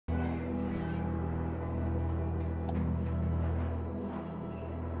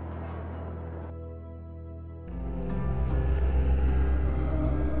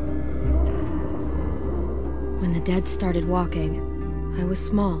dead started walking, I was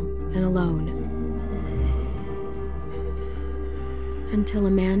small and alone. Until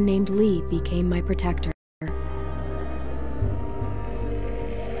a man named Lee became my protector.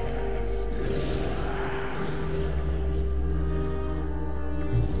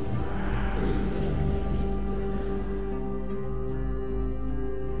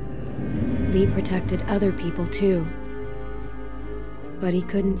 Lee protected other people too, but he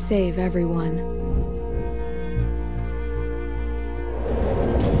couldn't save everyone.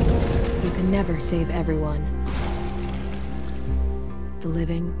 You can never save everyone. The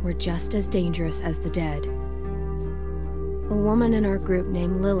living were just as dangerous as the dead. A woman in our group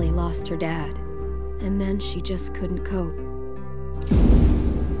named Lily lost her dad, and then she just couldn't cope.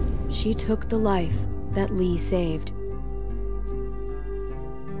 She took the life that Lee saved.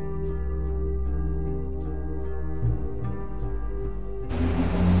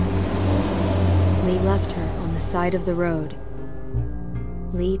 Lee left her on the side of the road.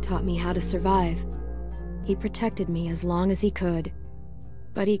 Lee taught me how to survive. He protected me as long as he could.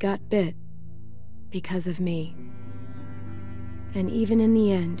 But he got bit because of me. And even in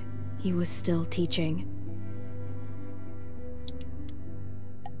the end, he was still teaching.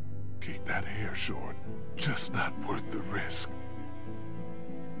 Keep that hair short. Just not worth the risk.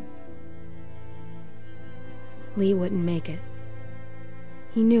 Lee wouldn't make it.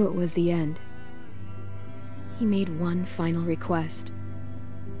 He knew it was the end. He made one final request.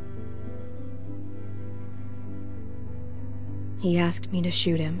 He asked me to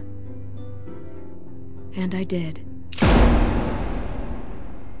shoot him. And I did.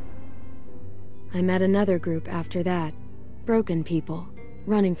 I met another group after that. Broken people,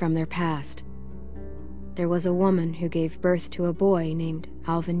 running from their past. There was a woman who gave birth to a boy named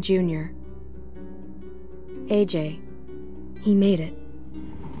Alvin Jr. AJ. He made it.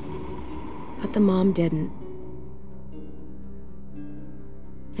 But the mom didn't.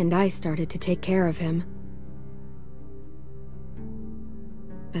 And I started to take care of him.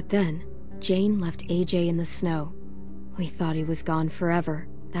 But then, Jane left AJ in the snow. We thought he was gone forever.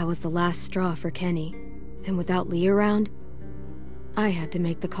 That was the last straw for Kenny. And without Lee around, I had to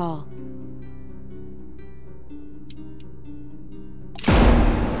make the call.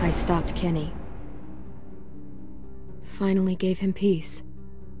 I stopped Kenny. Finally gave him peace.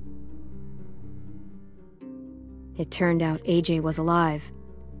 It turned out AJ was alive.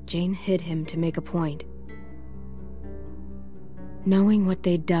 Jane hid him to make a point. Knowing what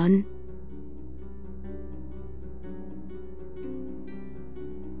they'd done,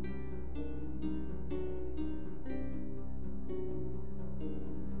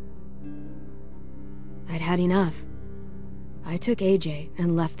 I'd had enough. I took AJ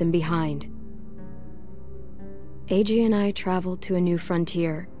and left them behind. AJ and I traveled to a new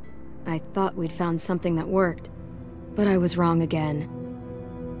frontier. I thought we'd found something that worked, but I was wrong again.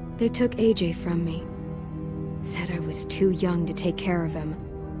 They took AJ from me. Said I was too young to take care of him.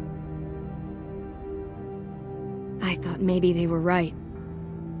 I thought maybe they were right.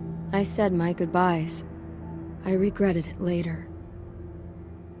 I said my goodbyes. I regretted it later.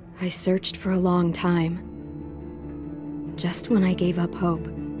 I searched for a long time. Just when I gave up hope,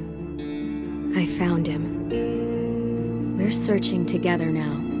 I found him. We're searching together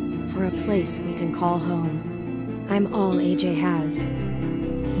now for a place we can call home. I'm all AJ has.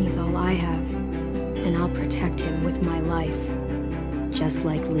 He's all I have. And I'll protect him with my life, just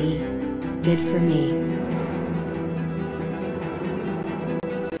like Lee did for me.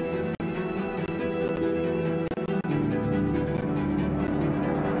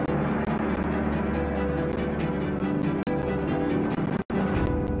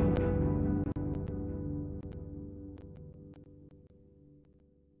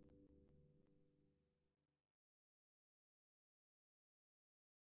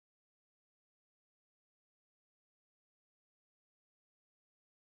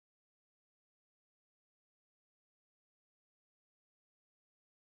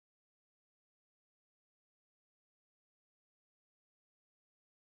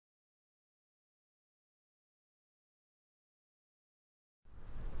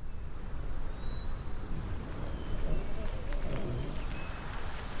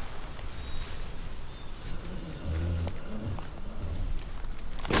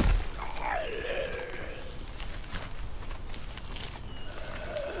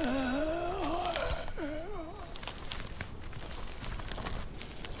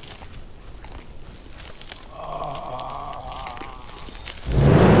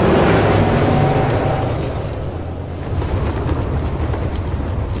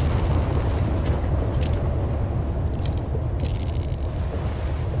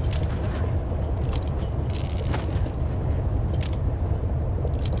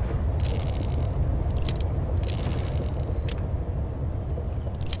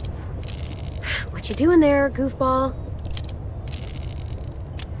 What you doing there, goofball?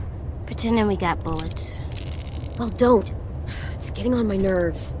 Pretending we got bullets. Well, don't. It's getting on my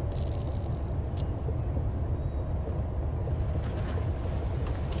nerves.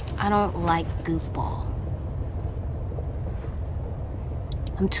 I don't like goofball.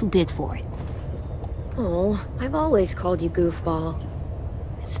 I'm too big for it. Oh, I've always called you goofball.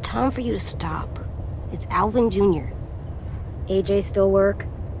 It's time for you to stop. It's Alvin Jr. AJ still work?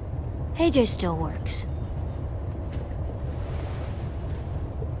 AJ still works.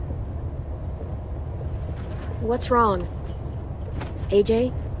 What's wrong?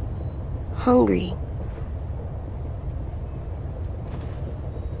 AJ? Hungry.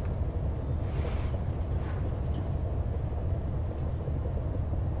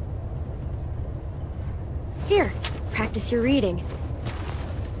 Here, practice your reading.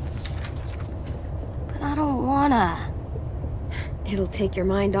 But I don't wanna. It'll take your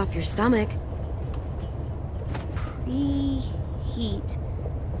mind off your stomach. Preheat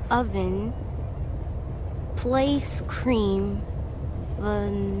oven. Place cream,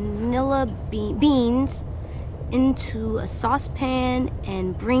 vanilla beans into a saucepan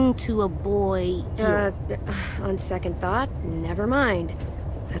and bring to a boil. On second thought, never mind.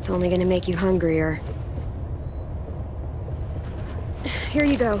 That's only gonna make you hungrier. Here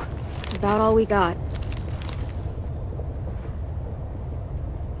you go. About all we got.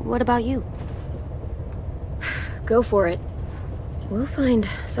 What about you? Go for it. We'll find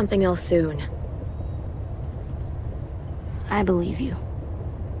something else soon. I believe you.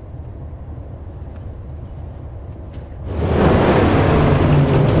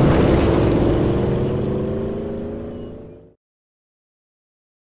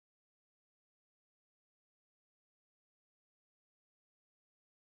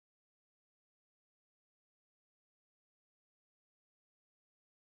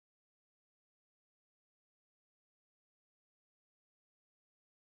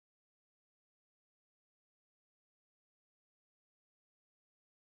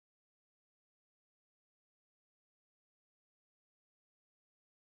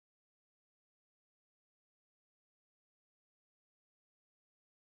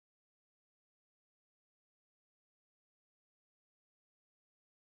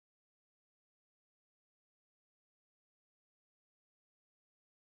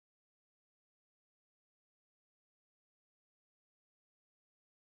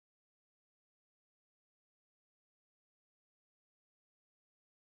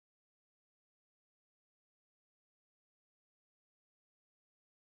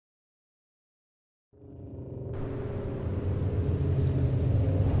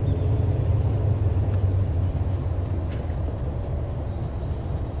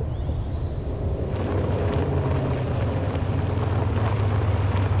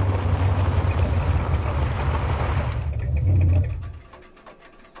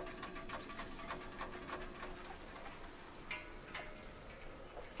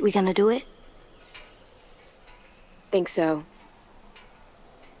 We gonna do it? Think so.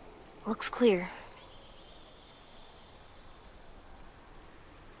 Looks clear.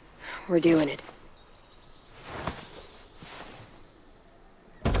 We're doing it.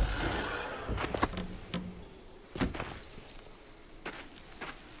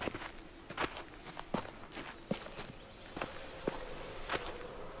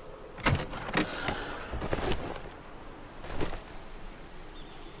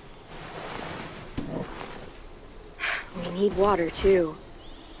 We need water, too.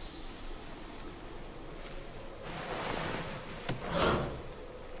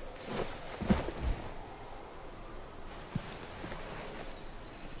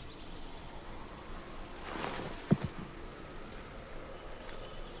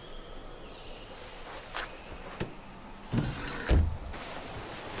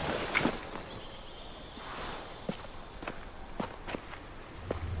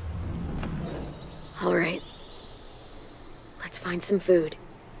 All right. Let's find some food.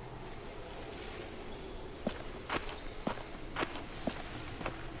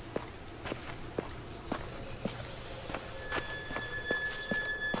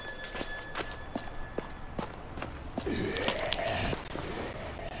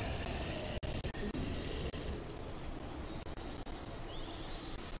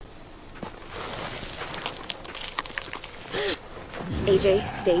 AJ,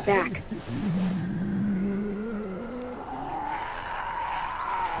 stay back.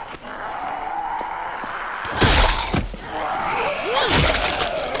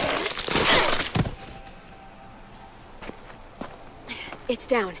 It's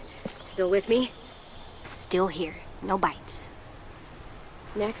down. Still with me? Still here. No bites.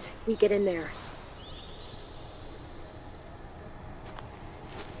 Next, we get in there.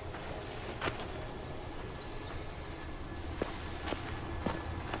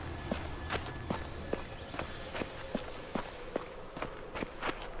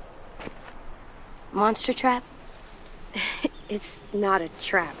 Monster trap? It's not a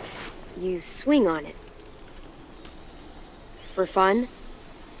trap. You swing on it. For fun.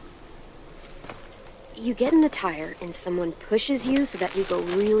 You get in a tire and someone pushes you so that you go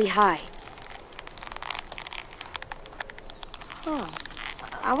really high. Oh,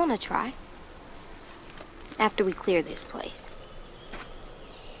 I want to try. After we clear this place.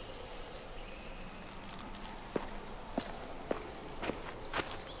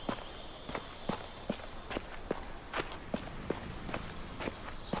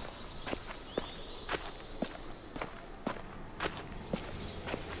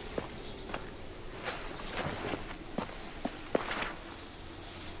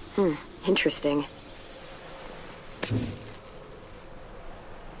 Interesting.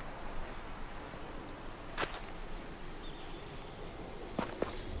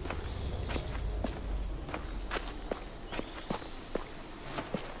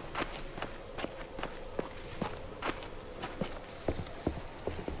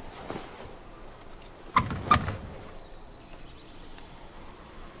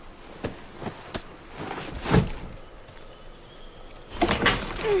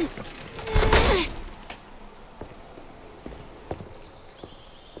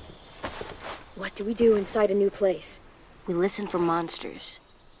 What do we do inside a new place? We listen for monsters.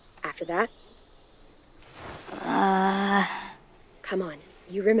 After that? Come on,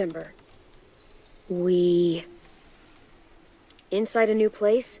 you remember. Inside a new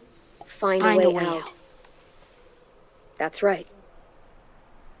place, find a way out. That's right.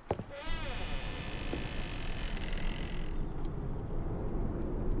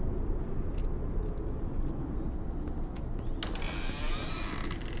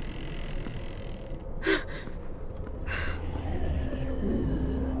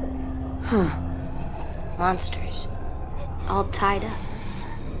 Monsters. All tied up.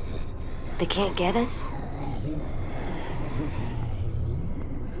 They can't get us?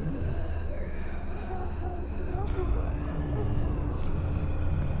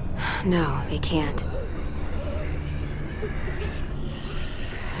 No, they can't.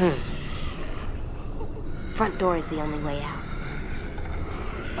 Front door is the only way out.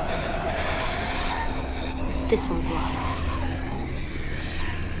 This one's locked.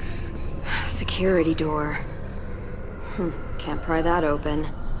 Security door. Can't pry that open.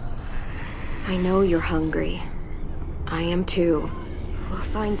 I know you're hungry. I am too. We'll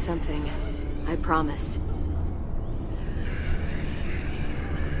find something. I promise.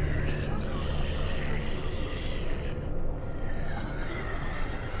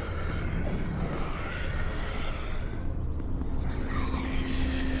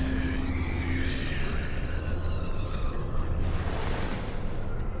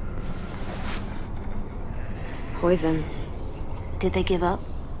 Poison. Did they give up?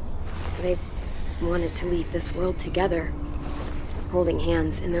 They wanted to leave this world together, holding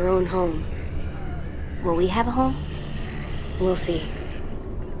hands in their own home. Will we have a home? We'll see.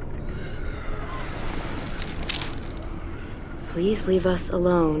 Please leave us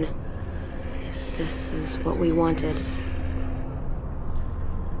alone. This is what we wanted.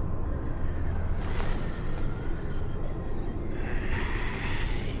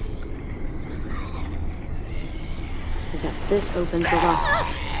 This opens the lock.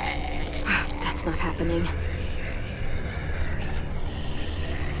 That's not happening.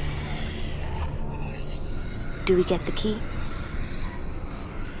 Do we get the key?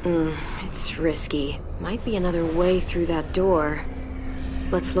 It's risky. Might be another way through that door.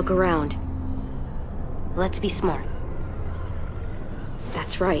 Let's look around. Let's be smart.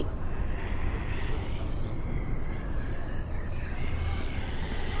 That's right.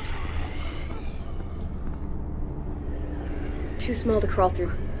 Too small to crawl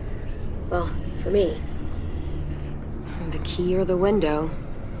through. Well, for me. The key or the window.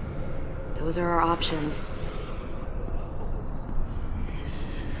 Those are our options.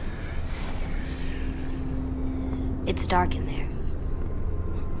 It's dark in there.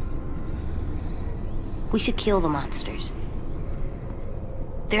 We should kill the monsters.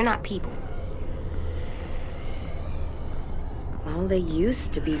 They're not people. Well, they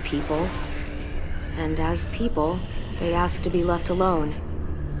used to be people. And as people, they ask to be left alone.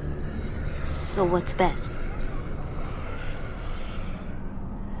 So what's best?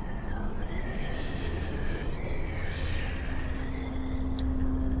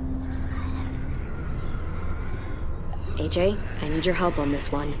 AJ, I need your help on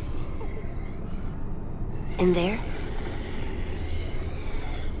this one. In there?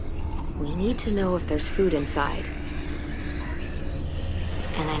 We need to know if there's food inside.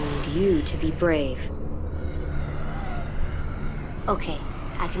 And I need you to be brave. Okay,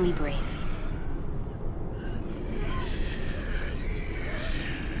 I can be brave.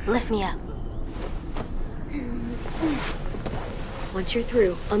 Lift me up. Once you're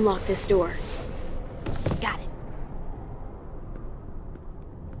through, unlock this door. Got it.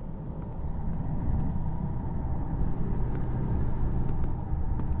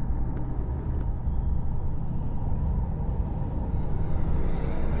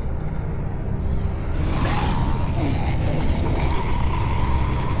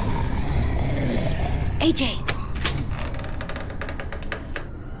 AJ!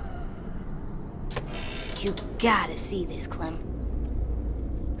 You gotta see this, Clem.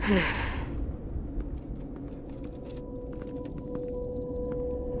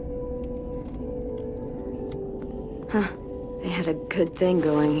 Huh. They had a good thing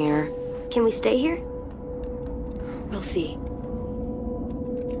going here. Can we stay here? We'll see.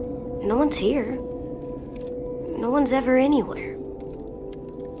 No one's here. No one's ever anywhere.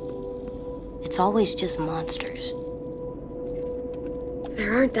 It's always just monsters.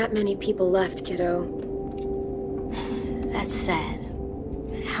 There aren't that many people left, kiddo. That's sad.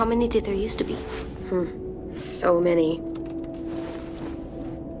 How many did there used to be? So many.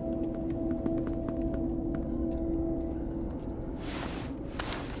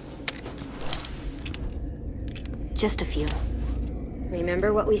 Just a few.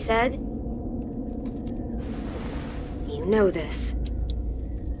 Remember what we said? You know this.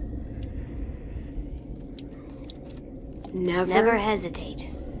 Never hesitate.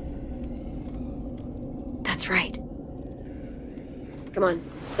 That's right. Come on,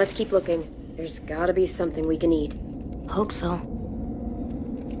 let's keep looking. There's gotta be something we can eat. Hope so.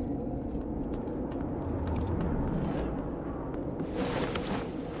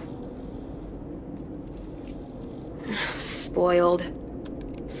 Spoiled.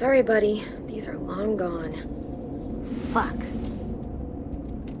 Sorry, buddy. These are long gone. Fuck.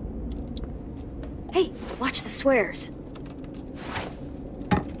 Hey, watch the swears.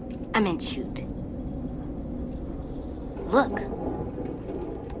 I meant shoot. Look.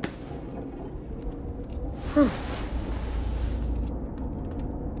 Huh.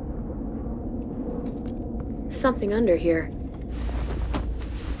 Something under here.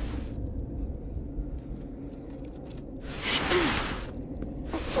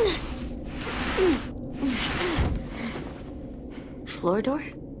 Floor door?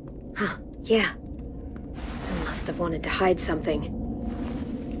 Huh, yeah. I must have wanted to hide something.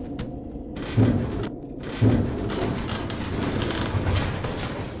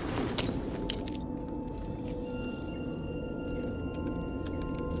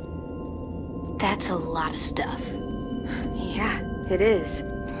 That's a lot of stuff. Yeah, it is.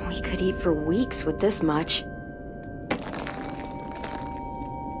 We could eat for weeks with this much.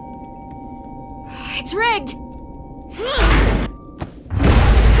 It's rigged!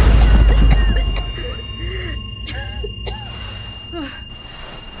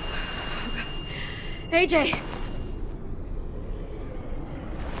 AJ!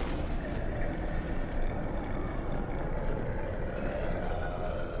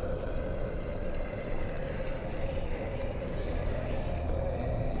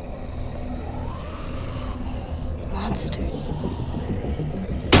 Monsters.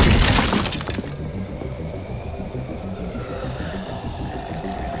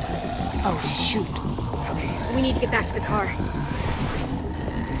 Oh, shoot. Okay, we need to get back to the car.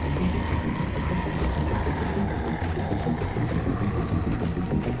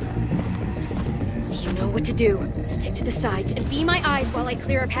 You know what to do. Stick to the sides and be my eyes while I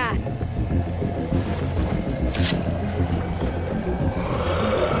clear a path.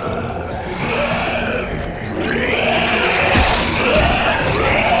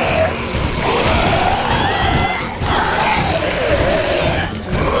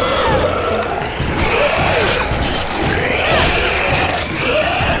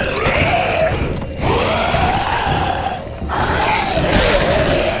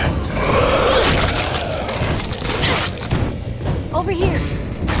 Over here.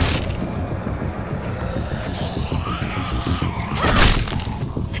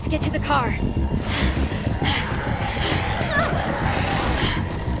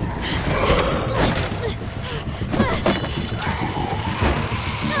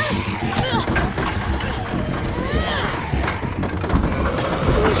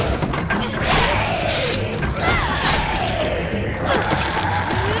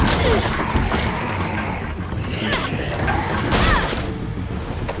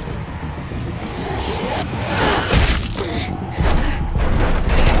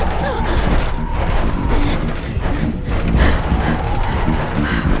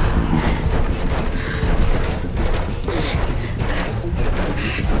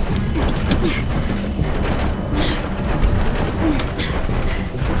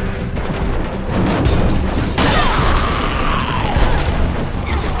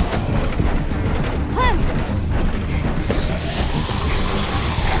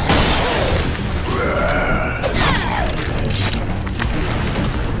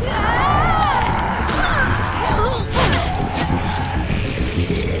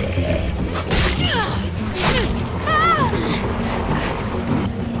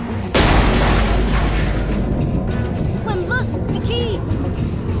 Clem, look! The keys!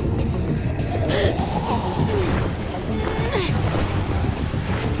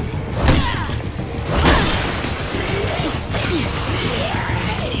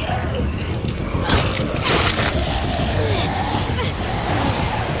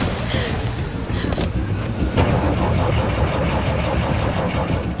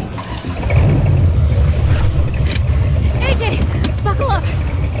 AJ! Buckle up!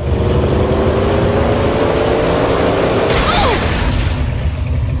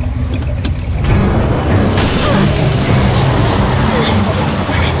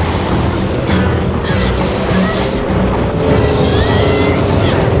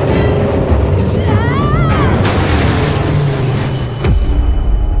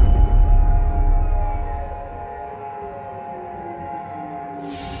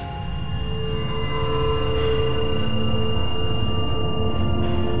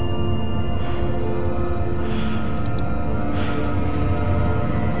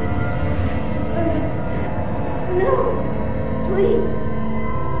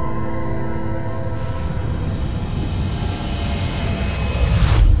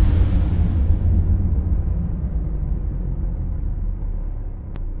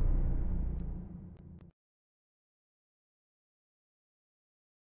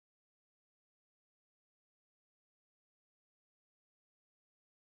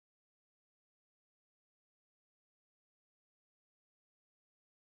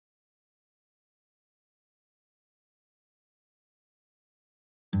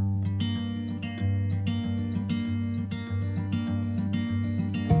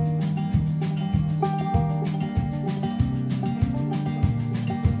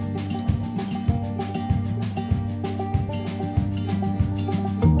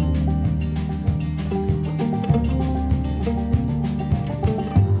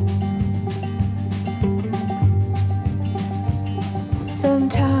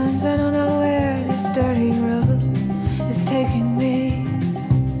 Sometimes I don't know where this dirty road is taking me.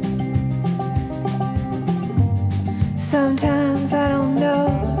 Sometimes I don't know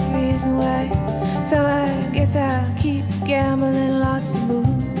the reason why, so I guess I'll keep gambling, lots of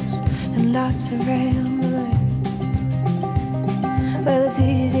moves and lots of rambling. Well, it's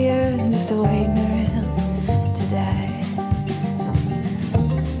easier than just waiting around to die.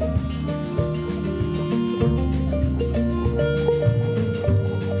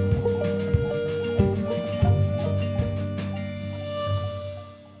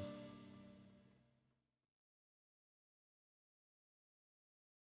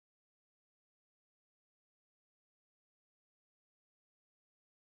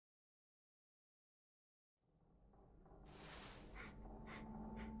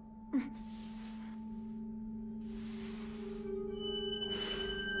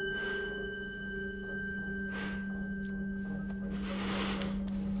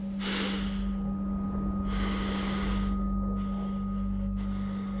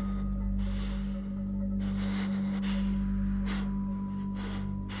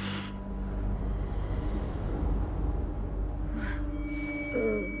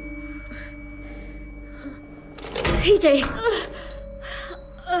 AJ!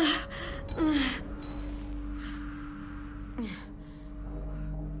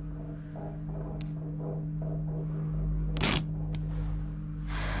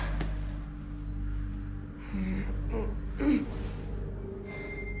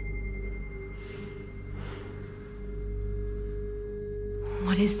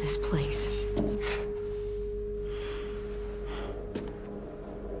 What is this place?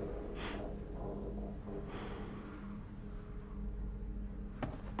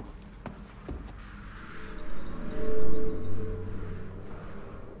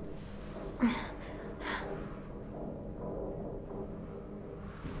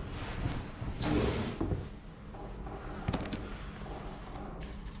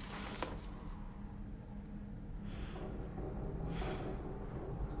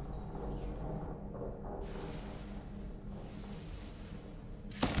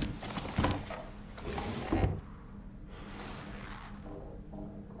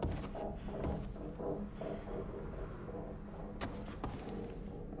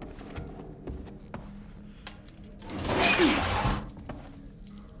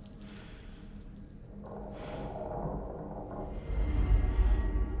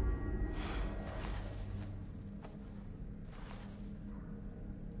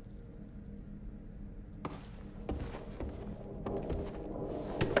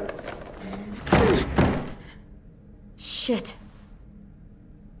 Shit.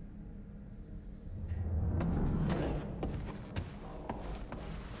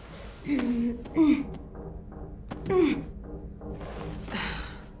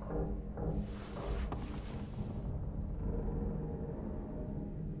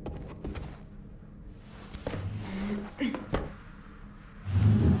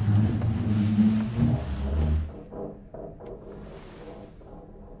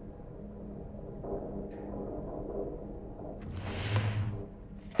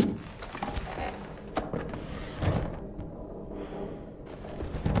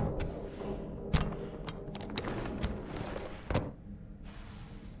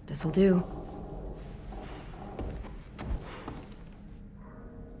 This'll do.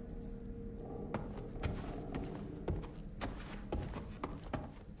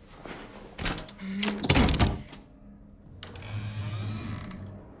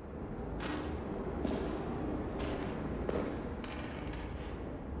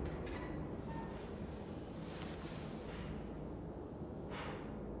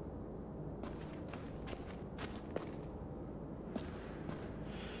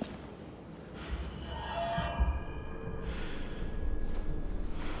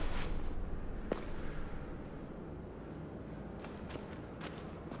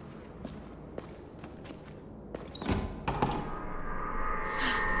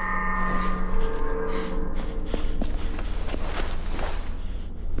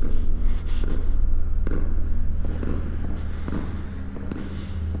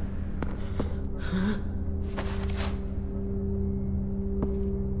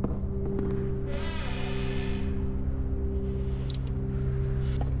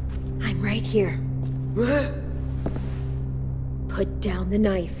 Right here. What? Put down the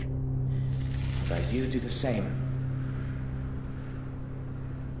knife. Try you do the same.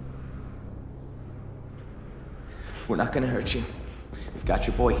 We're not gonna hurt you. We've got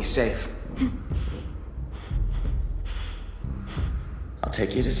your boy, he's safe. I'll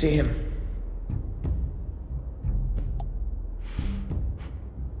take you to see him.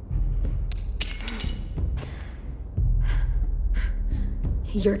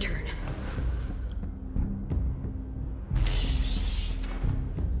 Your turn.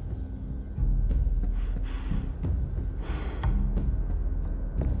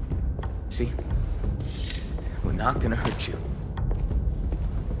 See? We're not gonna hurt you.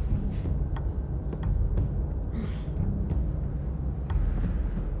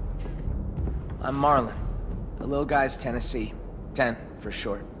 I'm Marlon. The little guy's Tennessee. 10, for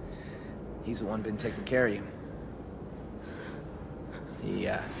short. He's the one been taking care of you. He,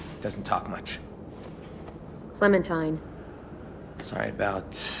 doesn't talk much. Clementine. Sorry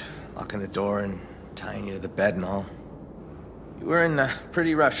about locking the door and tying you to the bed and all. You were in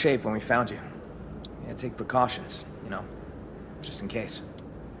pretty rough shape when we found you. You had to take precautions, you know, just in case.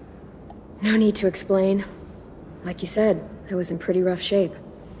 No need to explain. Like you said, I was in pretty rough shape.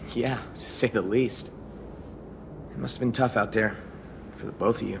 Yeah, to say the least. It must have been tough out there, for the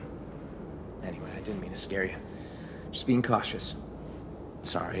both of you. Anyway, I didn't mean to scare you. Just being cautious.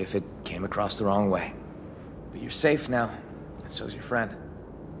 Sorry if it came across the wrong way. But you're safe now, and so's your friend.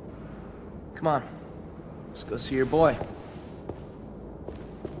 Come on, let's go see your boy.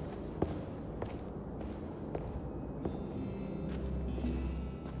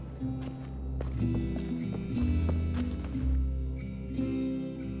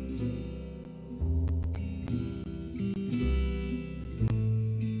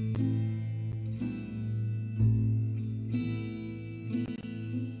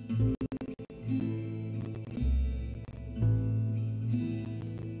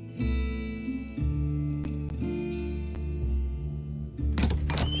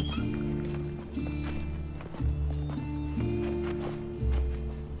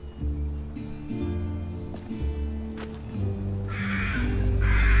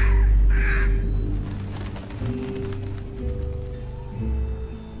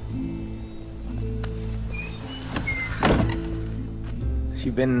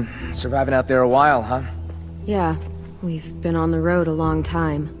 You've been surviving out there a while, huh? Yeah, we've been on the road a long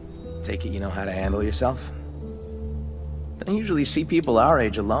time. Take it you know how to handle yourself? Don't usually see people our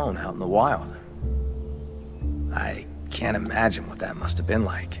age alone out in the wild. I can't imagine what that must have been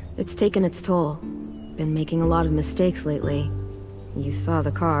like. It's taken its toll. Been making a lot of mistakes lately. You saw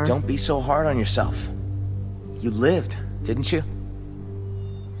the car. Don't be so hard on yourself. You lived, didn't you?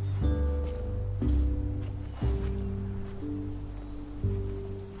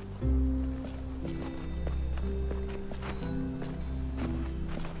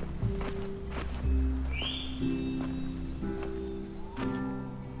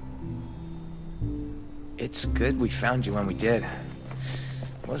 It's good we found you when we did.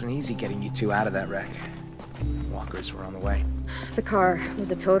 It wasn't easy getting you two out of that wreck. Walkers were on the way. The car,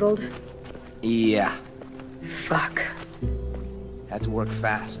 was it totaled? Yeah. Fuck. Had to work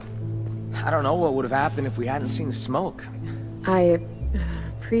fast. I don't know what would have happened if we hadn't seen the smoke. I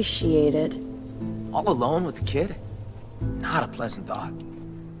appreciate it. All alone with the kid? Not a pleasant thought.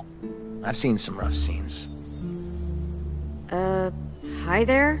 I've seen some rough scenes. Hi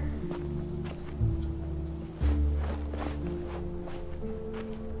there?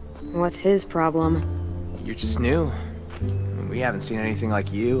 What's his problem? You're just new. I mean, we haven't seen anything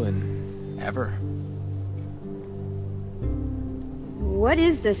like you in ever. What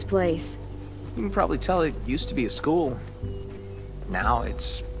is this place? You can probably tell it used to be a school. Now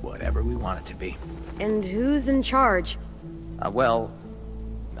it's whatever we want it to be. And who's in charge? Well,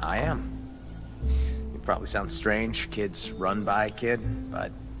 I am. It probably sounds strange, kids run by a kid,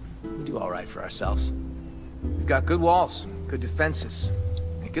 but we do all right for ourselves. We've got good walls, good defenses,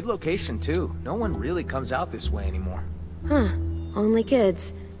 and a good location too. No one really comes out this way anymore. Huh. Only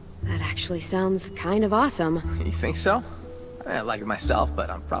kids. That actually sounds kind of awesome. You think so? I mean, I like it myself,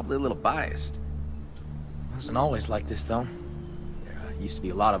 but I'm probably a little biased. It wasn't always like this, though. There used to be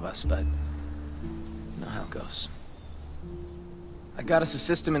a lot of us, but you know how it goes. I got us a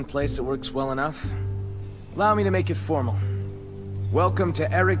system in place that works well enough. Allow me to make it formal. Welcome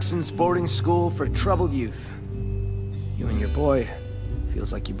to Erickson's boarding school for troubled youth. You and your boy,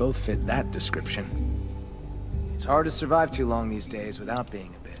 feels like you both fit that description. It's hard to survive too long these days without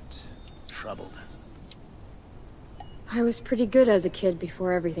being a bit troubled. I was pretty good as a kid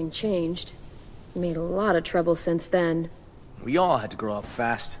before everything changed. Made a lot of trouble since then. We all had to grow up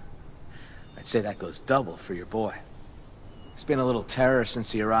fast. I'd say that goes double for your boy. He's been a little terror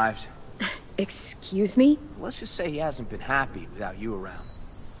since he arrived. Excuse me? Let's just say he hasn't been happy without you around.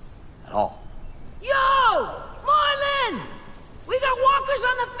 At all. Yo! Marlin! We got walkers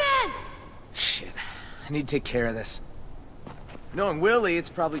on the fence! Shit. I need to take care of this. Knowing Willie, it's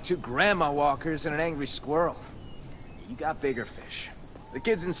probably 2 grandma walkers and an angry squirrel. You got bigger fish. The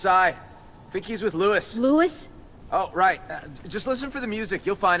kid's inside. Think he's with Lewis. Lewis? Oh, right. Just listen for the music.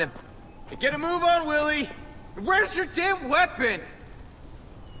 You'll find him. Hey, get a move on, Willie! Where's your damn weapon?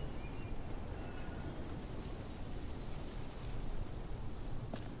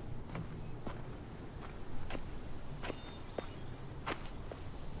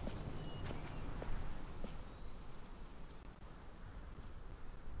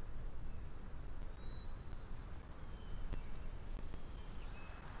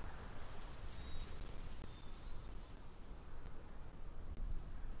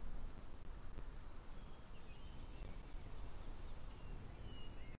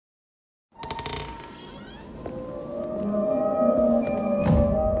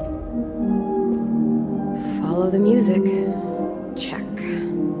 Follow the music. Check.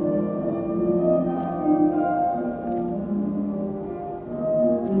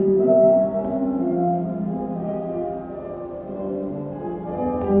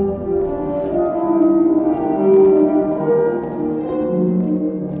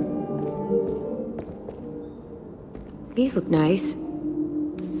 These look nice.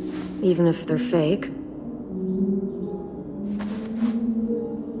 Even if they're fake.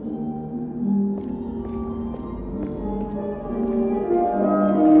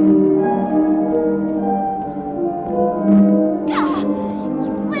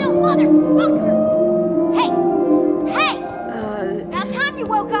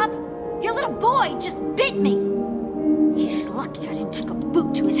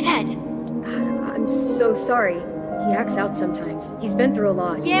 Sorry. He acts out sometimes. He's been through a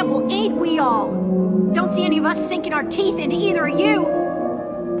lot. Yeah, well, ain't we all? Don't see any of us sinking our teeth into either of you.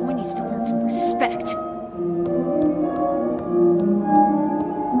 Boy needs to learn some respect.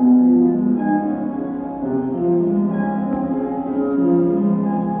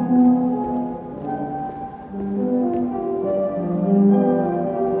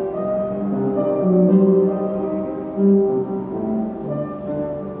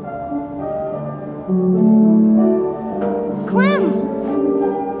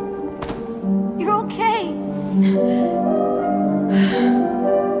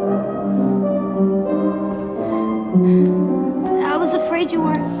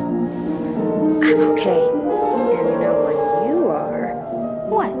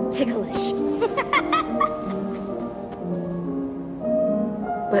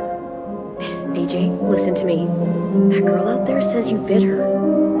 You bit her.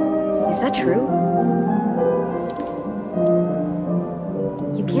 Is that true?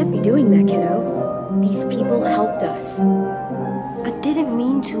 You can't be doing that, kiddo. These people helped us. I didn't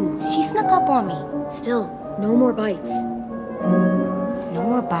mean to. She snuck up on me. Still, no more bites. No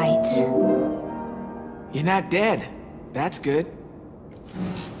more bites. You're not dead. That's good.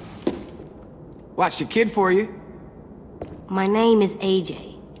 Watch your kid for you. My name is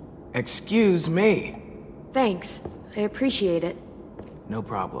AJ. Excuse me. Thanks. I appreciate it. No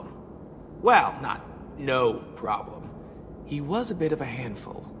problem. Well, not no problem. He was a bit of a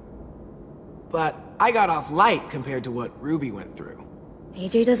handful. But I got off light compared to what Ruby went through.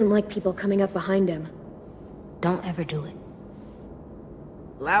 AJ doesn't like people coming up behind him. Don't ever do it.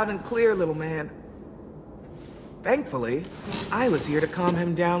 Loud and clear, little man. Thankfully, I was here to calm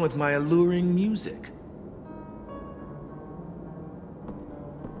him down with my alluring music.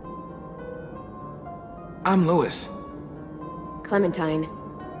 I'm Lewis. Clementine.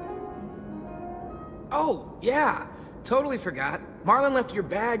 Oh, yeah. Totally forgot. Marlon left your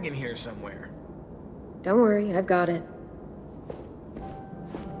bag in here somewhere. Don't worry, I've got it.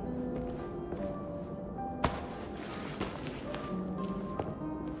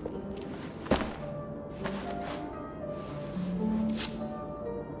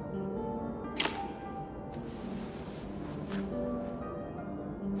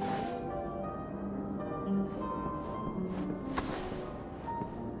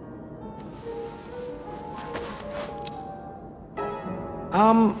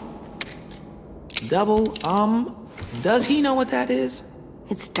 Does he know what that is?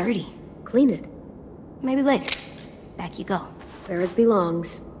 It's dirty. Clean it. Maybe later. Back you go. Where it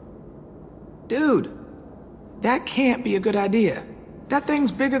belongs. Dude, that can't be a good idea. That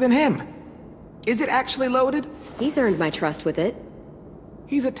thing's bigger than him. Is it actually loaded? He's earned my trust with it.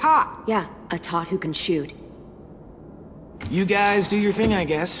 He's a tot. Yeah, a tot who can shoot. You guys do your thing, I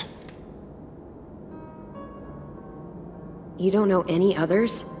guess. You don't know any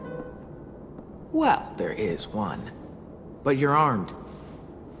others? Well, there is one. But you're armed.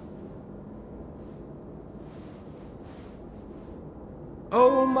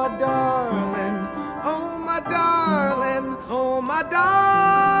 Oh, my darling. Oh, my darling. Oh, my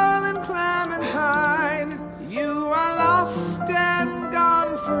darling Clementine. You are lost and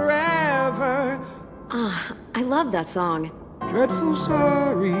gone forever. Ah, I love that song. Dreadful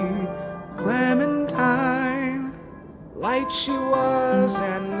sorry, Clementine. Light she was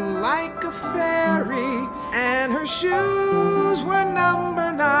and like a fairy, and her shoes were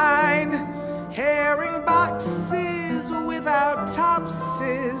number 9. Herring boxes without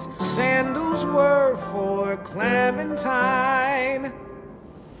topses, sandals were for Clementine.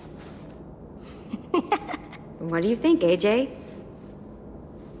 What do you think, AJ?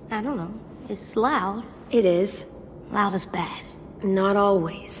 I don't know. It's loud. It is. Loud is bad. Not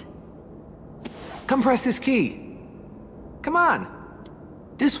always. Come press this key. Come on.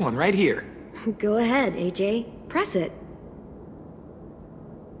 This one right here. Go ahead, AJ. Press it.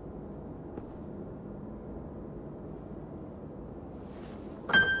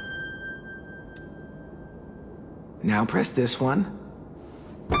 Now press this one.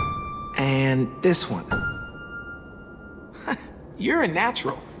 And this one. You're a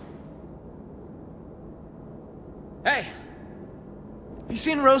natural. Hey! You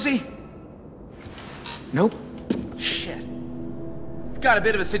seen Rosie? Nope. Shit. We've got a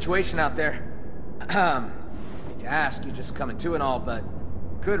bit of a situation out there. Hate to ask, you just coming to and all, but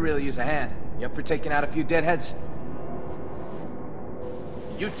could really use a hand. You up for taking out a few deadheads?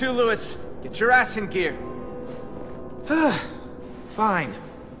 You too, Lewis. Get your ass in gear. Fine.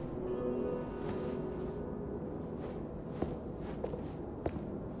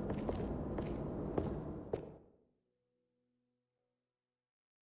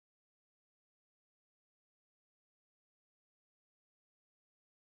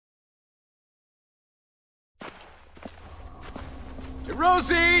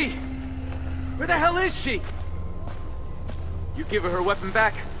 Rosie! Where the hell is she? You give her weapon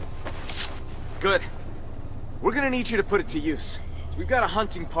back? Good. We're gonna need you to put it to use. We've got a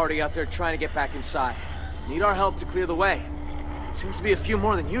hunting party out there trying to get back inside. Need our help to clear the way. Seems to be a few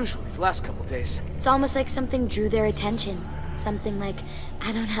more than usual these last couple days. It's almost like something drew their attention. Something like,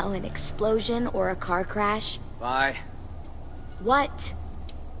 I don't know, an explosion or a car crash. Bye. What?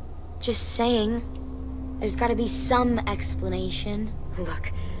 Just saying. There's gotta be some explanation.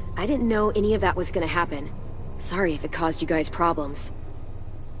 Look, I didn't know any of that was gonna happen. Sorry if it caused you guys problems.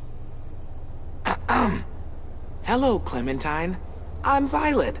 Hello, Clementine. I'm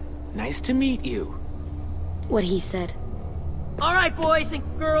Violet. Nice to meet you. What he said. All right, boys and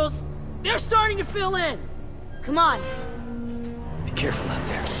girls. They're starting to fill in. Come on. Be careful out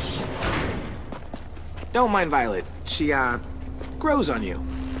there. Don't mind Violet. She, grows on you.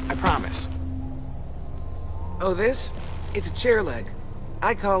 I promise. Oh, this? It's a chair leg.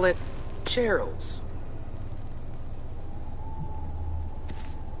 I call it Cheryl's.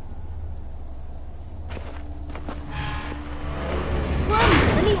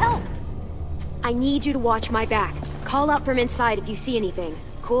 I need you to watch my back. Call out from inside if you see anything.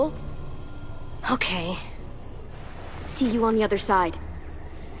 Cool? Okay. See you on the other side.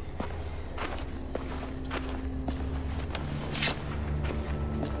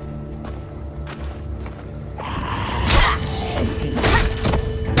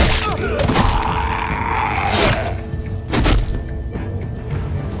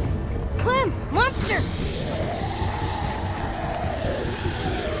 Clem! Monster!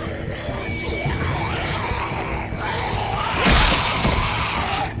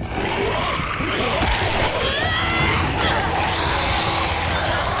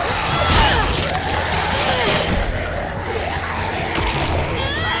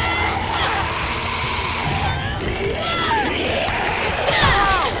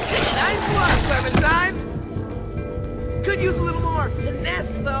 Nice work, Clementine! Could use a little more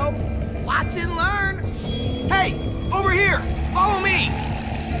finesse, though. Watch and learn. Hey, over here! Follow me!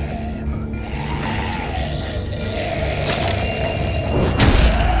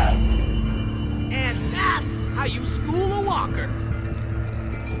 And that's how you school a walker.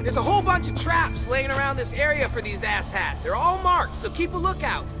 There's a whole bunch of traps laying around this area for these asshats. They're all marked, so keep a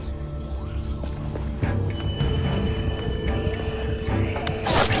lookout.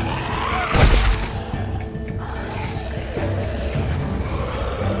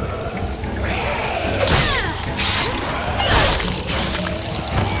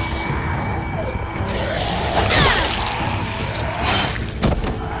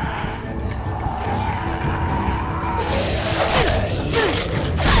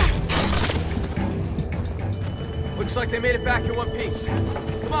 Looks like they made it back in one piece.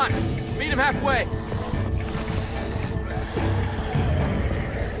 Come on, meet them halfway.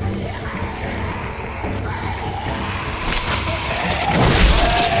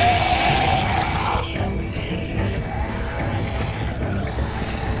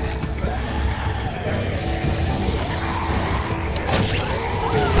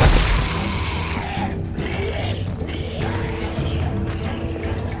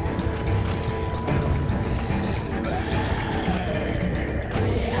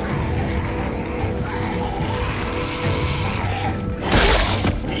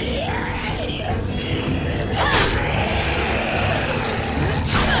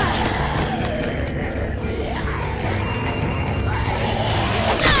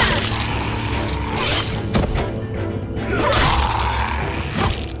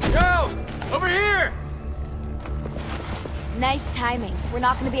 Nice timing. We're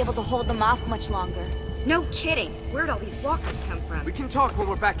not gonna be able to hold them off much longer. No kidding. Where'd all these walkers come from? We can talk when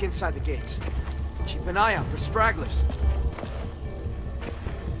we're back inside the gates. Keep an eye out for stragglers.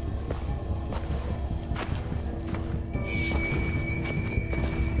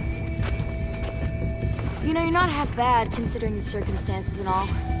 You know, you're not half bad, considering the circumstances and all.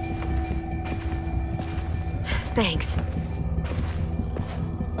 Thanks.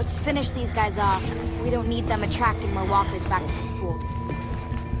 Let's finish these guys off. We don't need them attracting more walkers back to the school.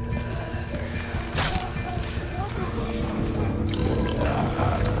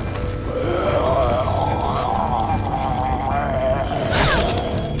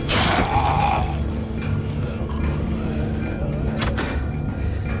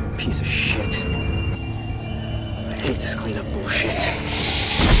 Piece of shit. I hate this cleanup bullshit.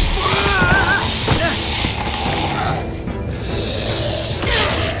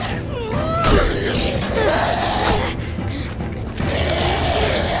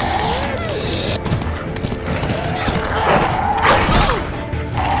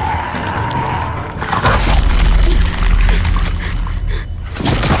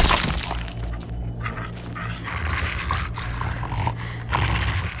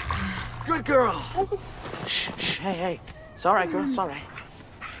 Good girl. Shh, shh, hey, hey. It's all right, girl, it's all right.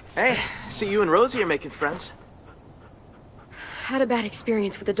 Hey, see you and Rosie are making friends. Had a bad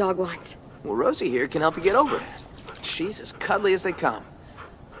experience with the dog once. Well, Rosie here can help you get over it. She's as cuddly as they come.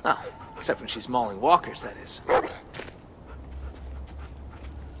 Oh, except when she's mauling walkers, that is.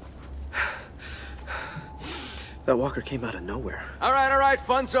 That walker came out of nowhere. All right,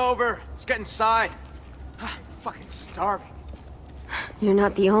 fun's over. Let's get inside. I'm fucking starving. You're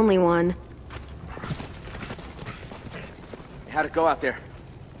not the only one. How'd it go out there?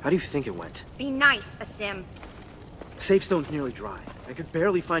 How do you think it went? Be nice, Asim. The safe stone's nearly dry. I could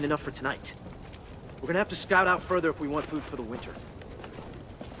barely find enough for tonight. We're gonna have to scout out further if we want food for the winter.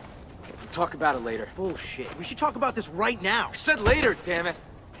 We'll talk about it later. Bullshit. We should talk about this right now. I said later, damn it.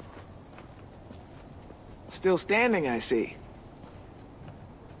 Still standing, I see.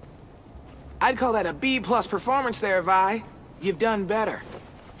 I'd call that a B+ performance there, Vi. You've done better.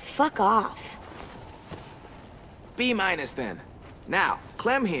 Fuck off. B- then. Now,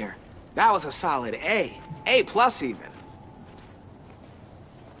 Clem here. That was a solid A. A plus even.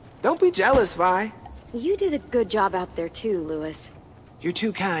 Don't be jealous, Vi. You did a good job out there too, Lewis. You're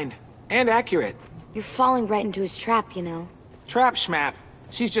too kind. And accurate. You're falling right into his trap, you know. Trap schmap.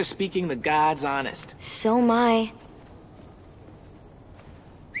 She's just speaking the God's honest. So am I.